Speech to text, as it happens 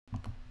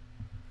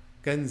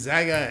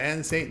Gonzaga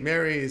and St.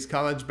 Mary's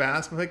college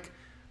basketball pick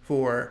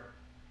for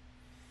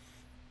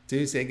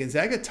Tuesday.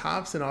 Gonzaga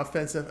tops in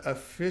offensive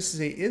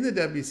efficiency in the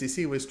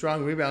WCC with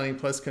strong rebounding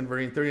plus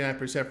converting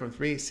 39% from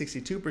three,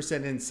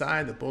 62%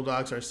 inside. The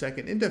Bulldogs are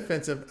second in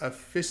defensive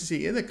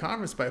efficiency in the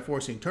conference by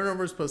forcing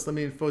turnovers plus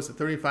limiting foes to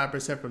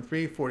 35% from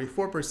three,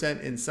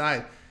 44%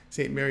 inside.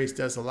 St. Mary's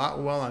does a lot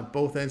well on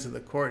both ends of the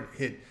court,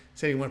 hit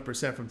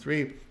 71% from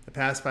three. The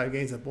past 5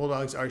 games, the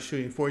Bulldogs are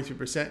shooting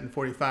 43% and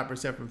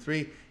 45% from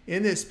three.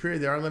 In this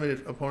period, there are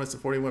limited opponents to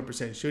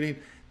 41% shooting.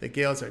 The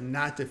Gales are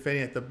not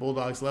defending at the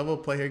Bulldogs level.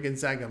 Play here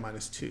Gonzaga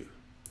 -2.